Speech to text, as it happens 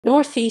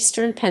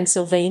Northeastern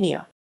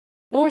Pennsylvania.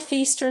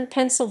 Northeastern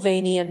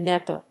Pennsylvania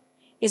NEPA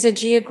is a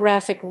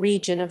geographic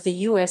region of the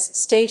U.S.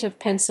 state of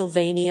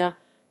Pennsylvania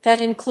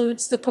that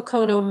includes the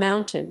Pocono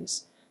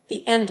Mountains,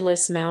 the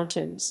Endless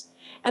Mountains,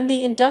 and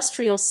the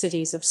industrial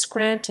cities of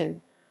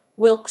Scranton,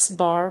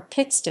 Wilkes-Barre,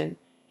 Pittston,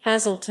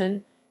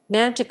 Hazleton,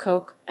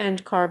 Nanticoke,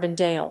 and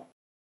Carbondale.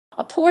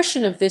 A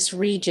portion of this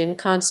region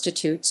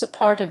constitutes a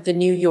part of the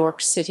New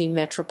York City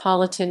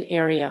metropolitan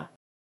area.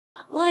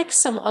 Like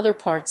some other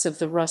parts of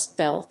the Rust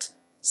Belt,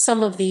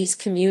 some of these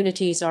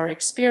communities are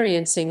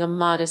experiencing a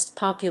modest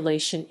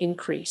population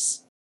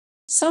increase.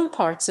 Some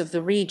parts of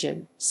the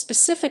region,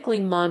 specifically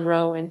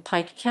Monroe and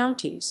Pike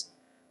counties,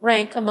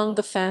 rank among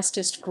the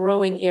fastest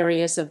growing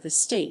areas of the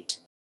state.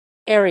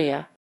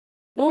 Area.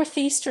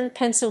 Northeastern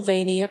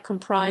Pennsylvania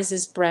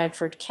comprises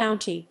Bradford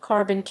County,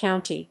 Carbon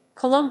County,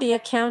 Columbia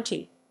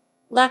County,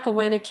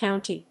 Lackawanna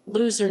County,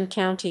 Luzerne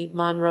County,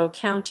 Monroe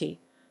County,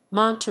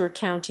 Montour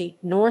County,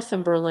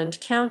 Northumberland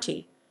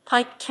County,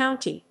 Pike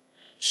County,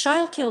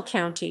 Schuylkill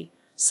County,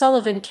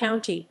 Sullivan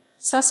County,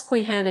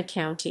 Susquehanna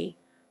County,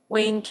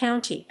 Wayne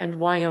County, and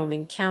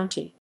Wyoming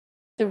County.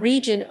 The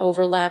region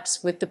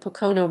overlaps with the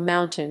Pocono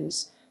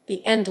Mountains,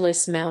 the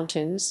Endless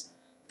Mountains,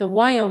 the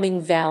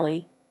Wyoming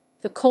Valley,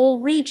 the Coal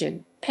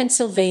Region,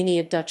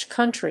 Pennsylvania Dutch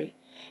Country,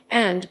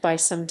 and, by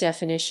some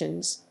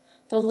definitions,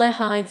 the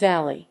Lehigh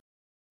Valley.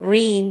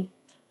 Green,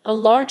 the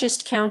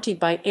largest county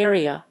by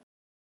area.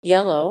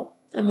 Yellow,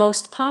 the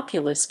most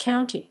populous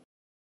county.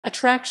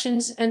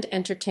 Attractions and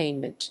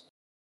entertainment.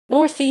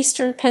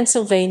 Northeastern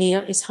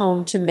Pennsylvania is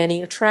home to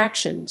many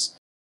attractions.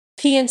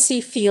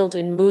 PNC Field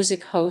and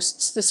Music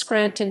hosts the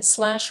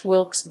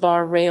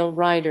Scranton/Wilkes-Barre Rail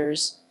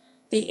Riders,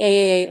 the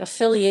AAA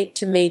affiliate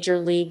to Major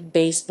League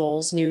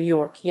Baseball's New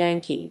York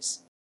Yankees.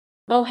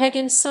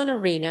 Mohegan Sun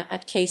Arena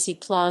at Casey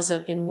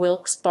Plaza in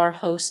Wilkes-Barre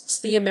hosts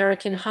the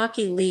American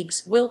Hockey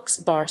League's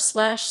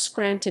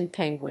Wilkes-Barre/Scranton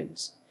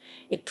Penguins.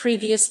 It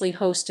previously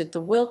hosted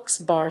the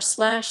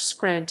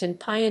Wilkes-Barre/Scranton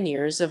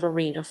Pioneers of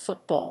arena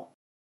football.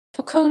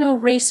 Pocono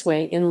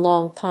Raceway in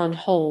Long Pond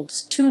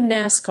holds 2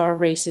 NASCAR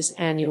races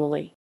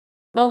annually.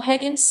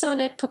 Mohegan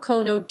Sun at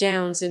Pocono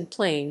Downs in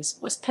Plains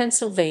was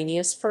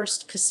Pennsylvania's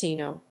first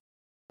casino.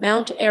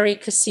 Mount Airy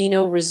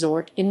Casino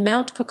Resort in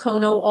Mount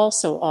Pocono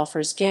also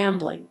offers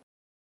gambling.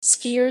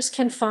 Skiers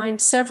can find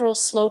several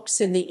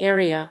slopes in the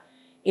area,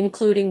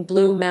 including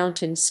Blue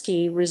Mountain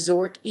Ski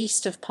Resort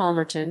east of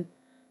Palmerton,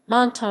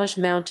 Montage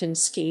Mountain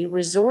Ski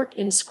Resort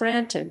in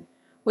Scranton,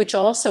 which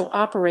also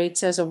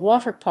operates as a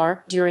water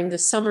park during the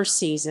summer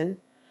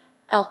season,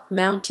 Elk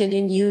Mountain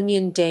in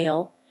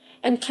Uniondale,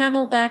 and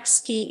Camelback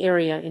Ski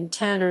Area in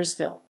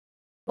Tannersville.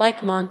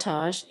 Like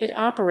Montage, it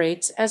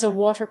operates as a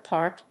water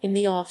park in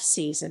the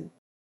off-season.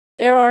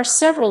 There are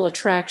several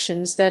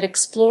attractions that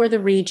explore the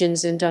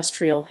region's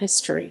industrial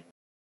history.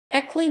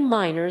 Eckley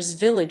Miners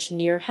Village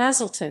near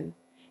Hazleton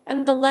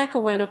and the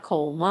Lackawanna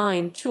Coal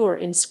Mine Tour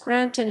in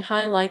Scranton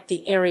highlight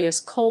the area's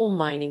coal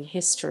mining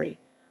history,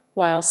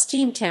 while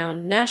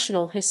Steamtown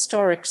National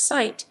Historic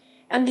Site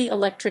and the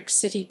Electric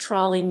City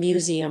Trolley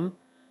Museum,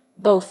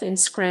 both in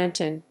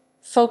Scranton,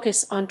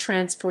 focus on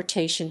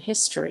transportation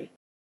history.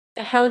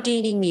 The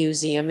Houdini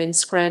Museum in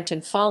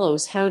Scranton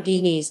follows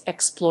Houdini's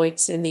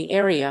exploits in the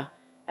area,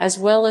 as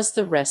well as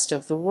the rest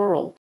of the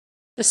world.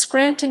 The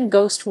Scranton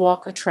Ghost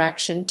Walk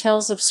attraction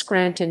tells of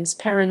Scranton's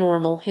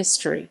paranormal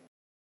history.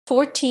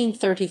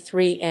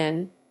 1433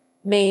 N.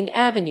 Main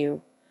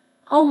Avenue,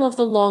 home of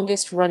the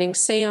longest-running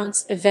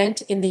seance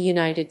event in the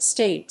United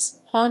States,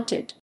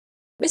 Haunted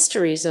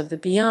Mysteries of the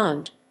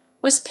Beyond,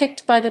 was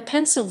picked by the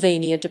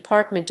Pennsylvania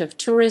Department of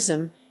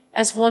Tourism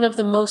as one of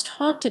the most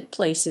haunted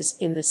places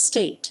in the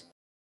state.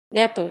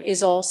 NEPA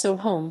is also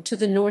home to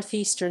the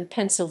Northeastern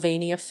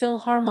Pennsylvania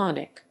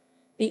Philharmonic,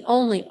 the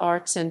only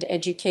arts and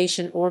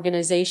education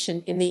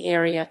organization in the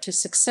area to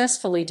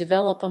successfully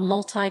develop a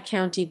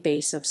multi-county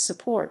base of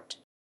support.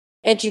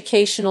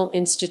 Educational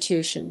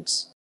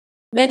institutions.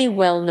 Many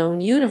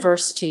well-known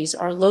universities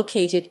are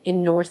located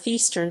in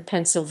northeastern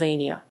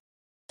Pennsylvania.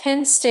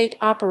 Penn State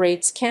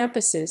operates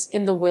campuses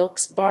in the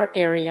Wilkes-Barre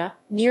area,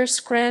 near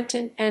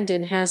Scranton, and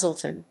in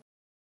Hazleton.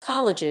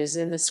 Colleges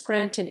in the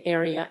Scranton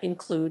area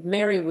include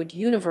Marywood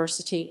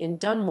University in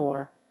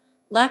Dunmore,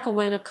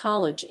 Lackawanna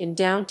College in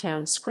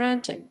downtown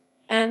Scranton,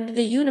 and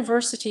the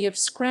University of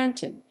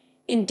Scranton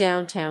in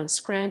downtown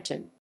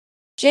Scranton.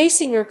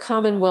 Jasinger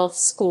Commonwealth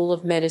School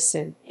of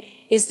Medicine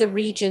is the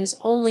region's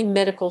only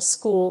medical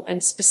school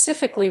and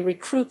specifically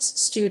recruits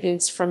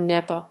students from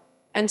NEPA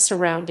and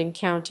surrounding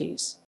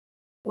counties.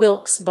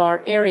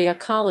 Wilkes-Barre area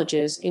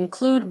colleges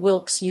include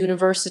Wilkes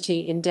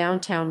University in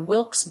downtown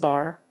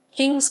Wilkes-Barre,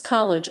 King's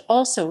College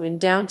also in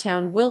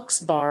downtown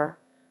Wilkes-Barre,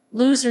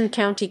 Luzerne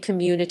County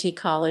Community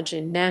College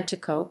in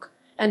Nanticoke,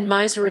 and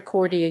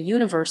Misericordia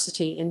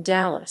University in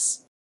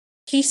Dallas.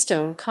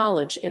 Keystone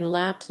College in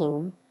La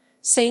Plume,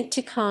 St.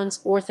 Tikhon's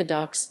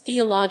Orthodox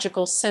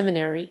Theological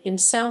Seminary in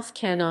South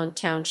Canaan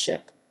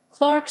Township,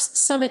 Clark's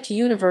Summit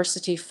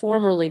University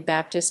formerly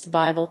Baptist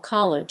Bible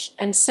College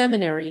and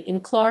Seminary in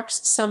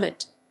Clark's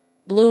Summit,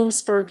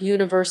 Bloomsburg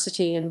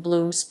University in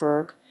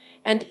Bloomsburg,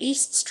 and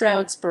East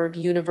Stroudsburg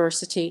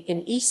University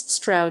in East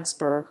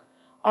Stroudsburg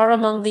are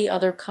among the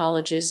other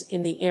colleges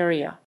in the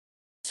area.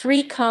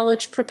 3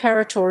 college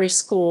preparatory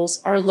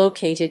schools are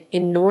located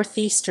in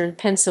northeastern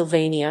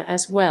Pennsylvania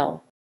as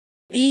well.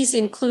 These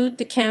include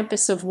the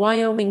campus of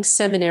Wyoming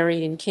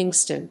Seminary in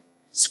Kingston,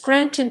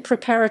 Scranton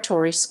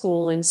Preparatory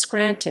School in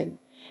Scranton,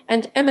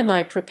 and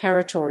MMI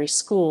Preparatory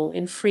School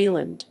in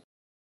Freeland.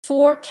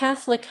 4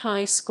 Catholic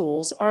high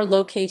schools are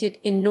located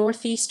in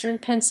northeastern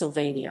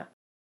Pennsylvania.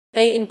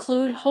 They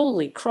include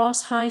Holy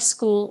Cross High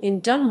School in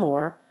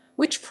Dunmore,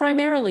 which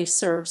primarily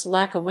serves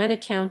Lackawanna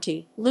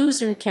County,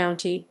 Luzerne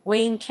County,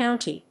 Wayne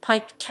County,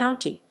 Pike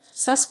County,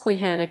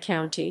 Susquehanna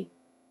County,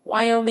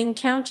 Wyoming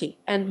County,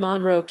 and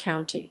Monroe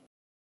County.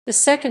 The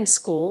second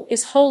school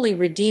is Holy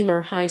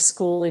Redeemer High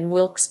School in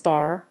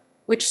Wilkes-Barre,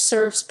 which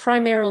serves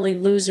primarily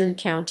Luzerne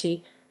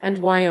County and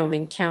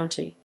Wyoming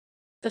County.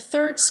 The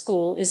third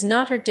school is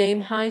Notre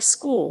Dame High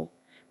School,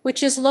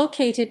 which is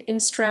located in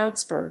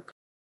Stroudsburg.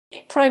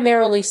 It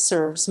primarily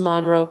serves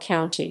Monroe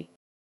County.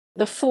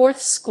 The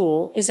fourth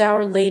school is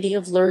Our Lady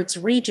of Lourdes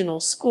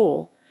Regional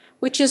School,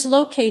 which is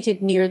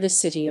located near the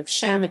city of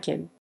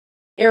Shamokin.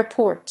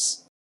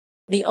 Airports.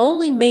 The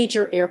only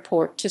major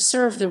airport to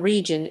serve the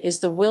region is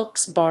the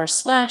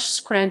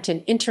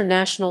Wilkes-Barre/Scranton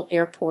International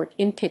Airport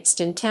in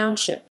Pittston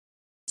Township.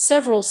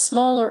 Several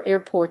smaller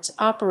airports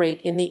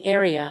operate in the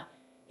area,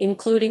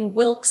 including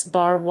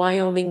Wilkes-Barre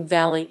Wyoming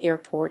Valley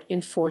Airport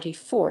in Forty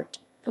Fort,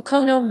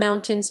 Pocono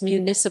Mountains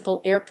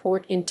Municipal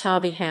Airport in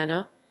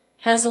Tobyhanna,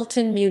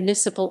 Hazleton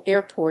Municipal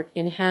Airport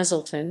in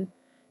Hazleton,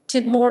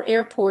 Tidmore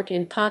Airport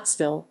in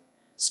Pottsville,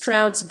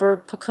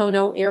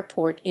 Stroudsburg-Pocono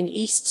Airport in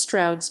East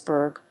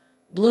Stroudsburg,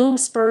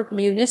 Bloomsburg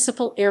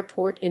Municipal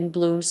Airport in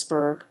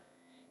Bloomsburg,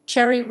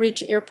 Cherry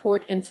Ridge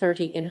Airport and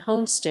 30 in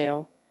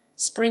Honesdale,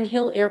 Spring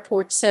Hill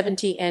Airport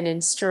 70N in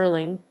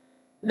Sterling,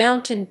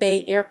 Mountain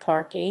Bay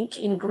Airpark Inc.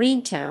 in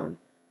Greentown,